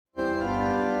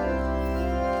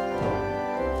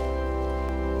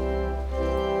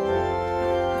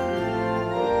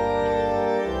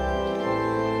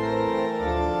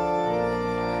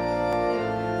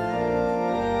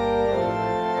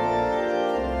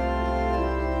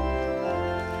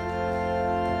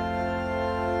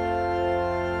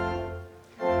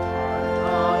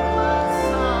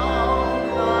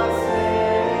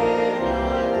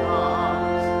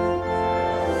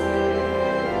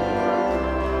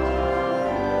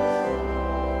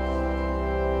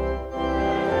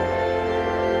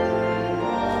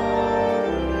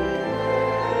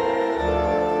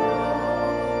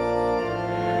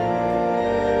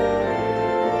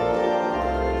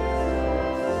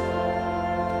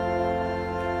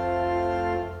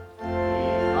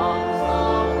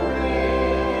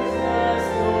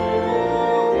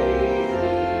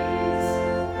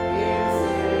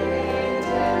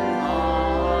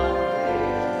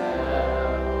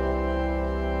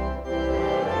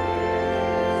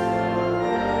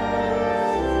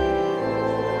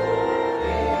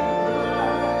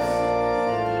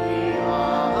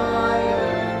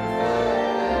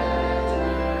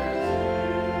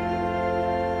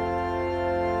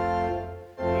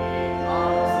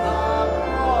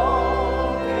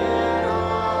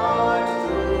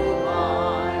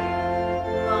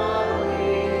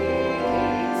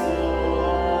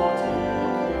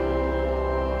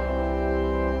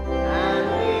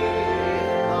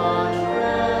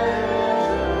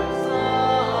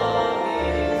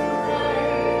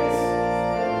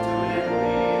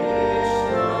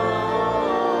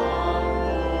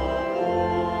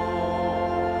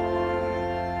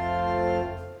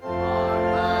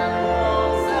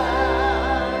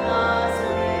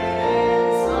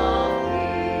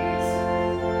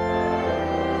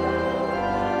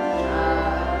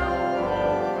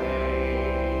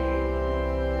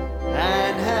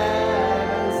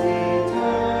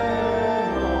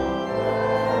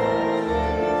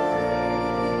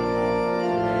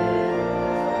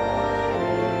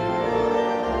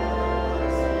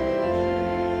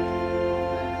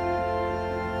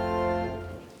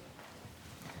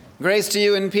Grace to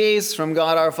you and peace from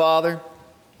God our Father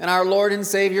and our Lord and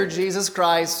Savior Jesus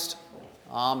Christ.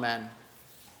 Amen.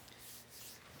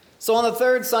 So on the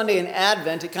third Sunday in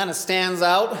Advent, it kind of stands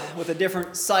out with a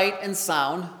different sight and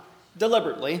sound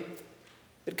deliberately.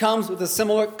 It comes with a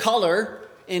similar color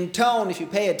in tone if you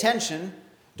pay attention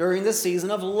during the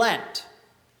season of Lent.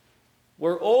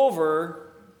 We're over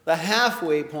the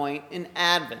halfway point in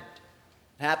Advent.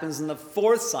 It happens in the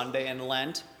fourth Sunday in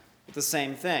Lent with the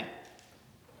same thing.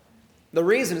 The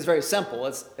reason is very simple.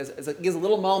 It gives a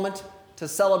little moment to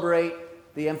celebrate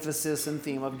the emphasis and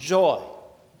theme of joy.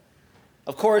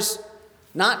 Of course,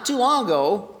 not too long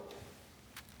ago,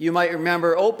 you might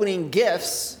remember opening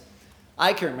gifts,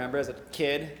 I can remember as a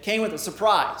kid, came with a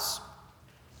surprise.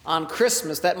 On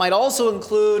Christmas, that might also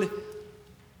include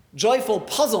joyful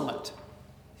puzzlement.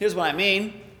 Here's what I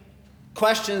mean.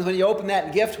 Questions when you open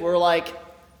that gift were like,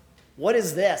 what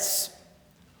is this?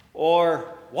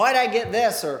 Or, why'd I get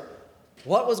this? Or,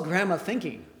 what was Grandma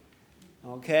thinking?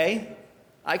 Okay?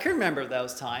 I can remember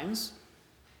those times.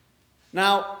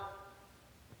 Now,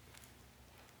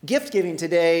 gift giving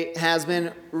today has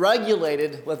been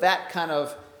regulated with that kind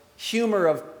of humor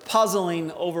of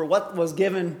puzzling over what was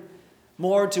given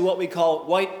more to what we call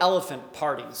white elephant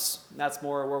parties. That's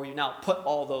more where we now put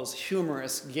all those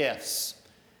humorous gifts.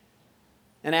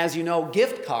 And as you know,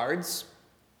 gift cards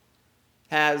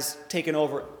has taken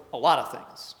over a lot of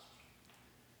things.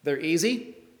 They're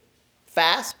easy,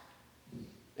 fast,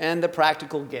 and the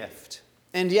practical gift.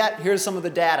 And yet, here's some of the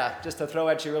data, just to throw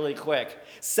at you really quick.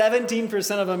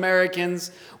 17% of Americans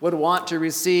would want to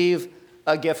receive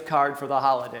a gift card for the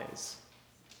holidays.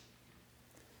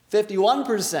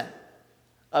 51%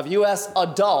 of U.S.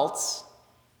 adults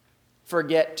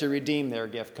forget to redeem their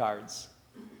gift cards.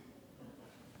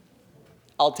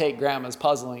 I'll take Grandma's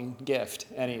puzzling gift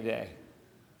any day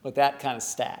with that kind of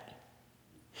stat.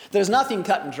 There's nothing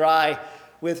cut and dry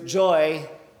with joy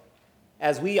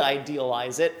as we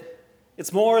idealize it.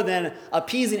 It's more than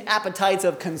appeasing appetites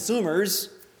of consumers.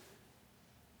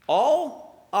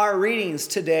 All our readings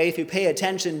today, if you pay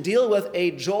attention, deal with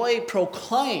a joy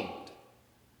proclaimed,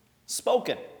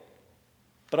 spoken,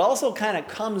 but also kind of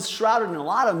comes shrouded in a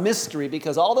lot of mystery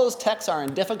because all those texts are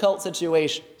in difficult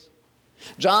situations.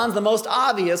 John's the most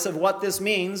obvious of what this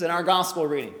means in our gospel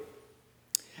reading.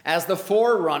 As the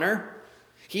forerunner,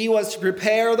 he was to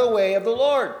prepare the way of the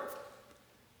Lord.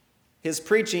 His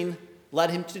preaching led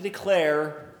him to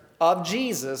declare of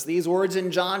Jesus these words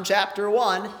in John chapter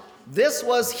 1, "This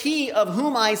was he of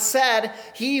whom I said,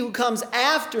 he who comes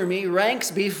after me ranks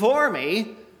before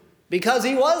me, because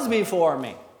he was before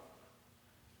me."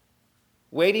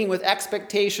 Waiting with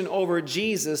expectation over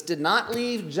Jesus did not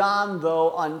leave John,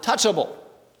 though, untouchable.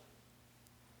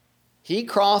 He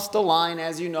crossed the line,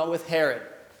 as you know, with Herod,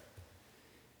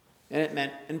 and it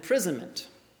meant imprisonment.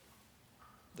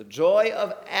 The joy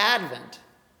of Advent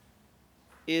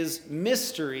is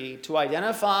mystery to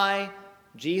identify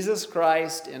Jesus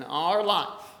Christ in our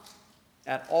life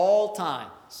at all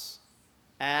times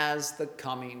as the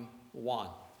coming one.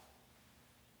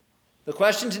 The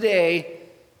question today,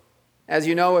 as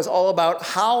you know, is all about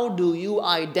how do you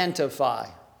identify?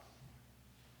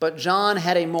 But John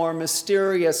had a more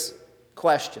mysterious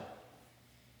question.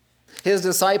 His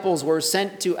disciples were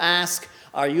sent to ask,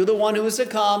 "Are you the one who is to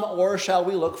come, or shall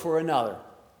we look for another?"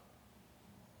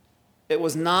 It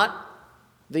was not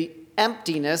the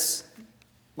emptiness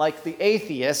like the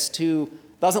atheist who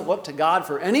doesn't look to God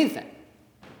for anything.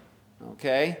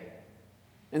 Okay?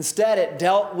 Instead, it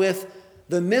dealt with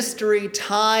the mystery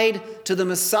tied to the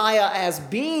Messiah as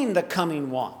being the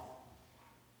coming one.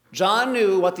 John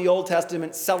knew what the Old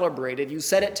Testament celebrated. You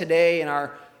said it today in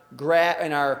our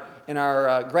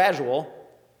gradual,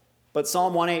 but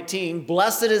Psalm 118,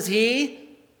 "Blessed is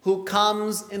he who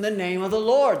comes in the name of the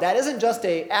Lord." That isn't just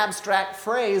an abstract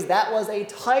phrase. That was a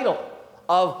title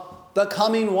of the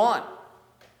coming one.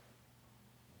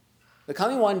 The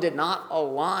coming one did not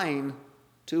align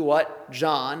to what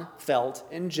John felt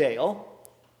in jail,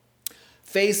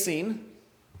 facing,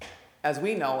 as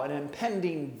we know, an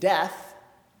impending death,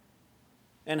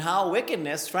 and how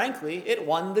wickedness, frankly, it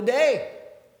won the day,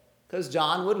 because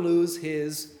John would lose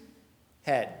his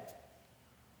head.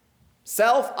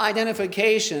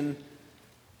 Self-identification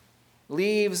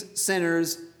leaves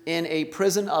sinners in a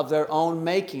prison of their own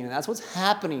making, and that's what's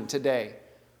happening today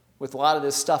with a lot of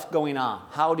this stuff going on.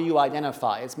 How do you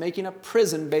identify? It's making a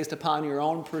prison based upon your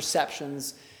own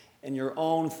perceptions and your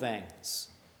own things.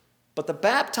 But the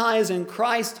baptized in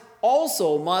Christ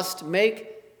also must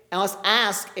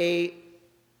ask a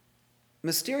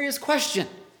mysterious question.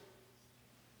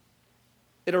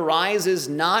 It arises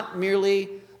not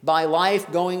merely by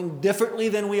life going differently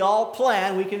than we all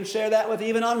plan. We can share that with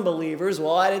even unbelievers.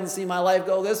 Well, I didn't see my life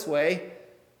go this way.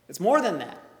 It's more than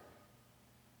that.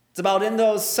 It's about in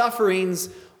those sufferings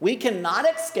we cannot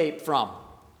escape from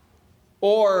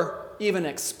or even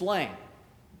explain.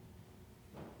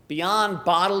 Beyond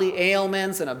bodily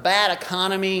ailments and a bad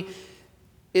economy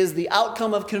is the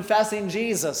outcome of confessing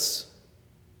Jesus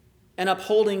and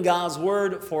upholding God's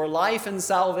word for life and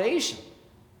salvation.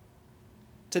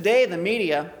 Today, the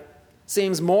media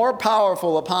seems more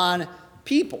powerful upon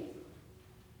people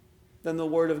than the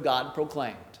word of God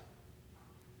proclaimed.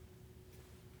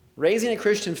 Raising a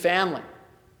Christian family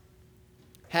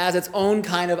has its own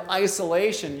kind of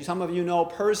isolation. Some of you know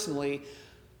personally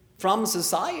from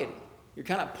society. You're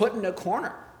kind of put in a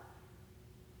corner.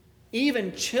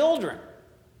 Even children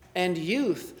and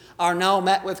youth are now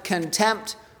met with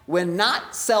contempt when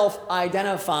not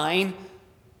self-identifying,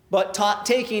 but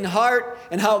taking heart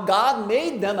in how God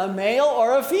made them a male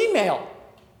or a female.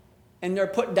 And they're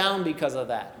put down because of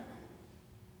that.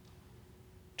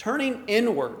 Turning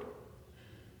inward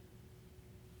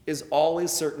is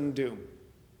always certain doom.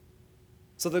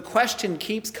 So the question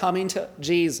keeps coming to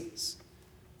Jesus.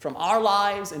 From our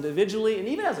lives individually and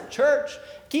even as a church,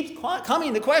 keeps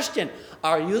coming the question,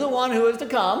 are you the one who is to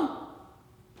come,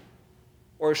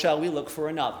 or shall we look for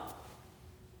another?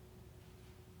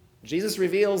 Jesus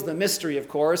reveals the mystery, of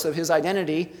course, of his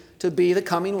identity to be the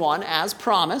coming one as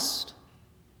promised.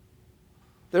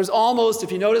 There's almost,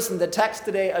 if you notice in the text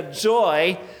today, a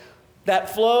joy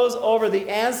that flows over the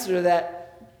answer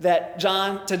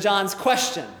to John's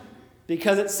question.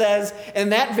 Because it says, in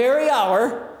that very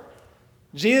hour,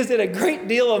 Jesus did a great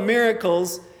deal of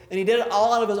miracles, and he did it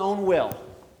all out of his own will.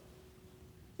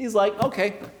 He's like,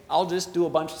 okay, I'll just do a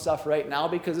bunch of stuff right now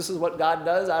because this is what God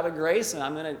does out of grace, and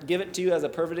I'm going to give it to you as a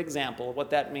perfect example of what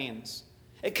that means.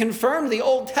 It confirmed the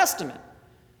Old Testament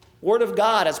Word of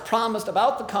God as promised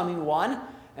about the coming one,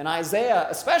 and Isaiah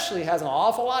especially has an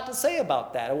awful lot to say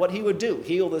about that, and what he would do.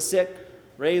 Heal the sick,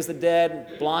 raise the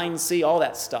dead, blind see, all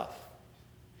that stuff.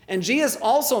 And Jesus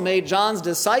also made John's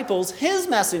disciples his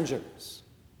messengers.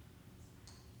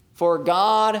 For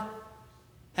God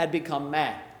had become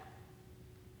man.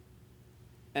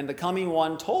 And the coming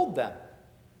one told them,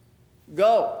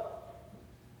 go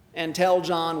and tell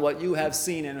John what you have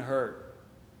seen and heard.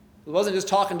 It wasn't just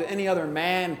talking to any other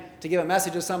man to give a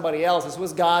message to somebody else. This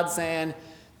was God saying,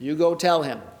 you go tell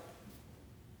him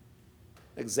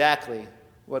exactly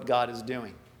what God is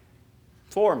doing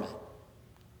for men.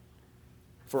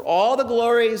 For all the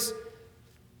glories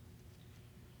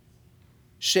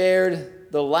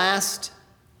shared, the last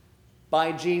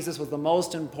by Jesus was the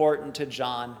most important to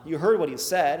John. You heard what he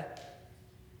said.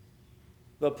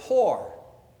 The poor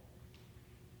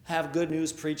have good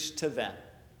news preached to them.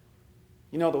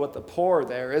 You know that what the poor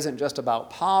there isn't just about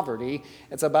poverty,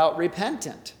 it's about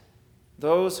repentant.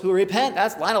 Those who repent,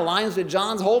 that's line of lines with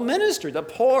John's whole ministry. The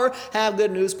poor have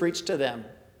good news preached to them.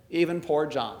 Even poor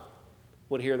John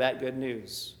would hear that good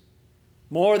news.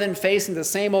 More than facing the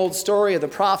same old story of the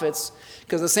prophets,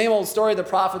 because the same old story of the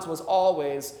prophets was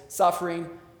always suffering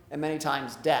and many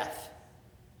times death.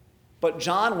 But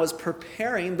John was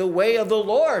preparing the way of the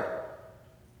Lord.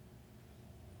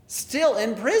 Still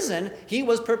in prison, he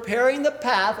was preparing the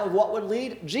path of what would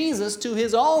lead Jesus to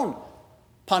his own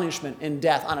punishment in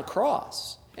death on a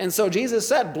cross. And so Jesus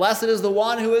said, blessed is the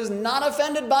one who is not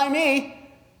offended by me.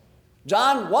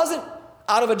 John wasn't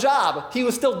out of a job. He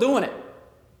was still doing it.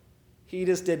 He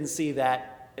just didn't see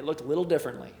that. It looked a little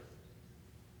differently.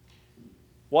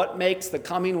 What makes the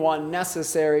coming one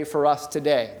necessary for us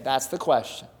today? That's the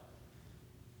question.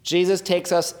 Jesus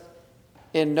takes us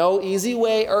in no easy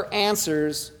way or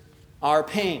answers our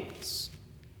pains,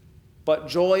 but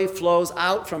joy flows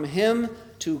out from him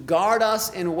to guard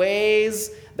us in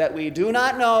ways that we do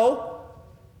not know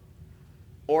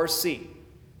or see.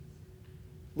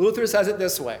 Luther says it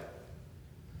this way: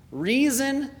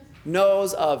 reason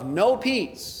knows of no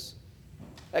peace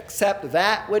except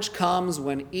that which comes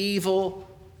when evil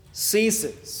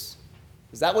ceases.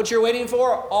 Is that what you're waiting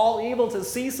for? All evil to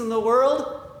cease in the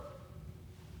world?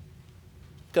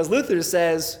 Because Luther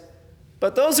says,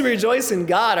 but those who rejoice in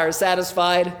God are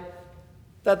satisfied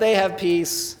that they have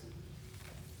peace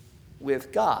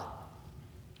with God.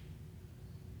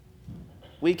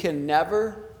 We can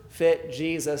never fit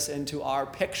Jesus into our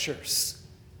pictures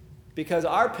because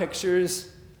our pictures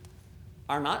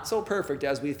are not so perfect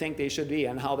as we think they should be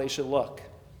and how they should look.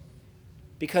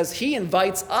 Because he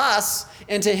invites us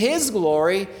into his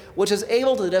glory, which is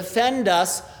able to defend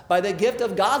us by the gift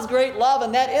of God's great love,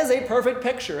 and that is a perfect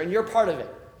picture, and you're part of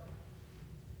it.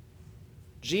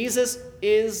 Jesus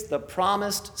is the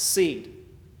promised seed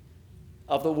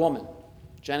of the woman,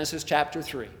 Genesis chapter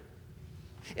 3.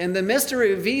 And the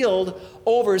mystery revealed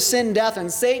over sin, death,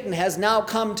 and Satan has now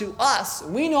come to us.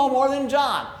 We know more than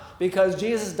John because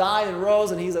Jesus died and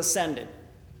rose and he's ascended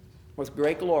with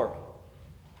great glory.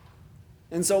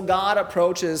 And so God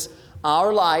approaches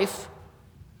our life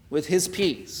with his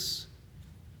peace.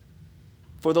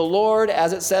 For the Lord,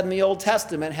 as it said in the Old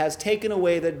Testament, has taken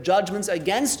away the judgments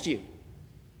against you.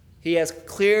 He has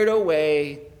cleared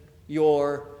away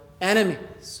your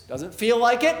enemies. Doesn't feel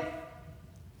like it.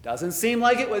 Doesn't seem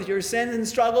like it with your sins and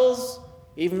struggles,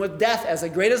 even with death as the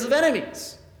greatest of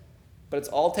enemies. But it's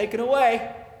all taken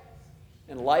away,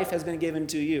 and life has been given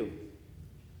to you.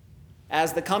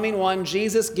 As the coming one,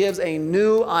 Jesus gives a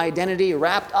new identity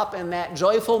wrapped up in that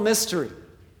joyful mystery.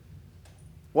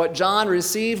 What John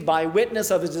received by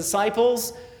witness of his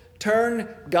disciples turned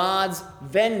God's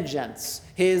vengeance,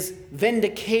 his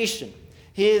vindication,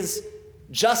 his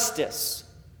justice.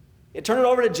 It turned it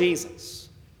over to Jesus,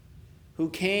 who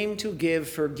came to give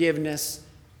forgiveness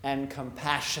and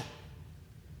compassion.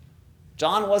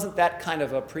 John wasn't that kind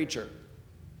of a preacher.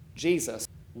 Jesus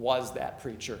was that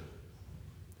preacher.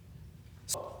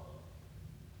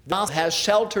 God has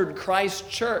sheltered Christ's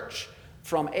church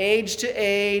from age to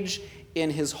age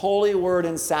in his holy word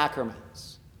and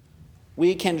sacraments.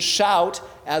 We can shout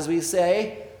as we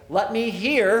say, "Let me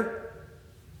hear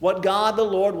what God the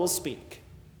Lord will speak."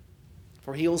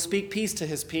 For he will speak peace to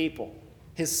his people,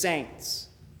 his saints.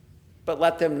 But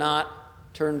let them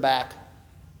not turn back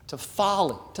to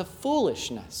folly, to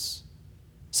foolishness.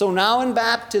 So now in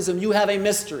baptism you have a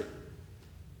mystery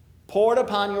poured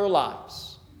upon your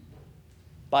lives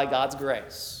by God's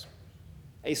grace.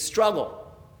 A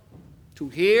struggle to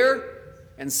hear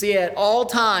and see at all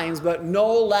times, but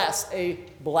no less a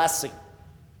blessing.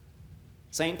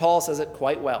 St. Paul says it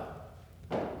quite well.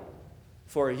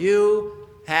 For you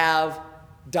have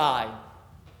died,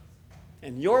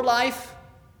 and your life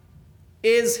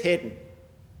is hidden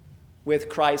with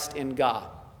Christ in God.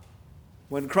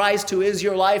 When Christ, who is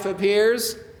your life,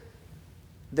 appears,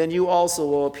 then you also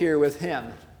will appear with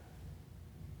him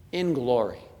in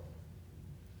glory.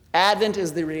 Advent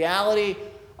is the reality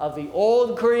of the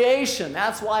old creation.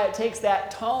 That's why it takes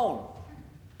that tone,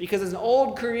 because it's an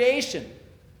old creation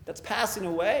that's passing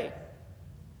away.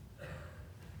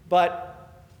 But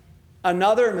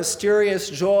another mysterious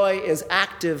joy is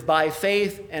active by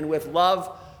faith and with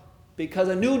love, because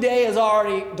a new day is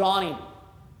already dawning.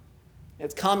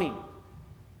 It's coming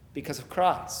because of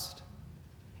Christ.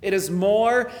 It is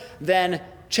more than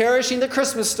cherishing the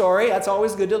Christmas story. That's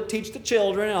always good to teach the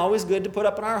children and always good to put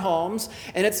up in our homes.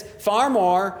 And it's far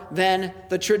more than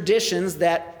the traditions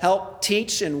that help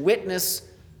teach and witness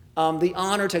the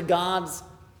honor to God's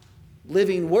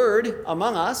living word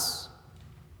among us.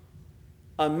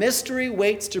 A mystery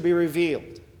waits to be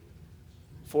revealed.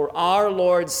 For our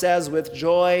Lord says with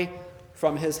joy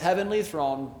from his heavenly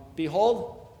throne,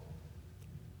 "Behold,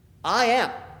 I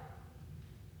am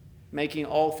making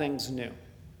all things new."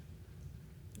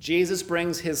 Jesus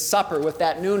brings his supper with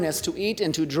that newness to eat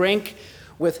and to drink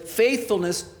with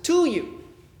faithfulness to you.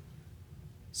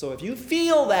 So if you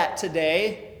feel that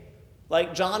today,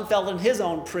 like John felt in his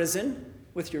own prison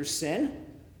with your sin,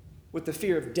 with the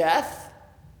fear of death,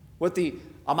 with the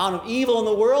amount of evil in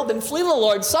the world, then flee the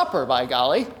Lord's Supper, by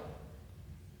golly.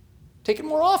 Take it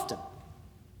more often.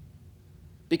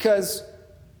 Because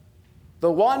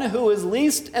the one who is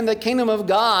least in the kingdom of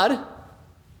God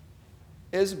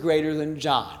is greater than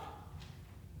John.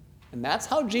 And that's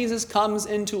how Jesus comes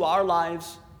into our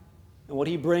lives and what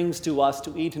he brings to us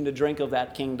to eat and to drink of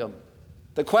that kingdom.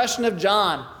 The question of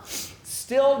John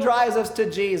still drives us to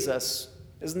Jesus.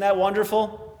 Isn't that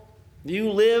wonderful?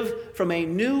 You live from a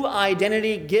new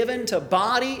identity given to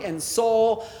body and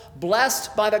soul,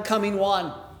 blessed by the coming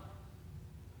one.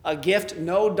 A gift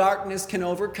no darkness can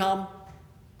overcome.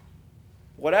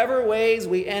 Whatever ways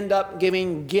we end up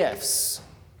giving gifts,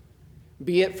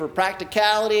 be it for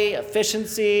practicality,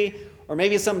 efficiency, or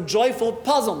maybe some joyful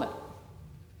puzzlement,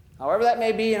 however that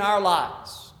may be in our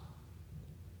lives,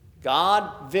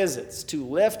 God visits to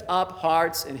lift up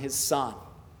hearts in his Son.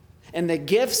 And the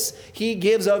gifts he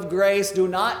gives of grace do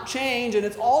not change, and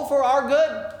it's all for our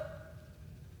good.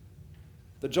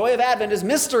 The joy of Advent is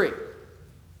mystery.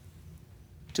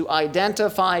 To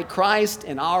identify Christ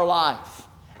in our life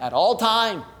at all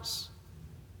times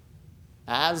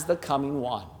as the coming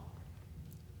one.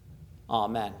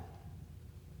 Amen.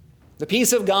 The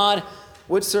peace of God,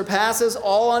 which surpasses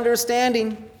all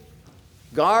understanding,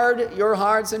 guard your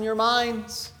hearts and your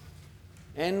minds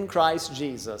in Christ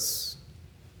Jesus.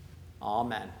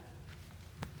 Amen.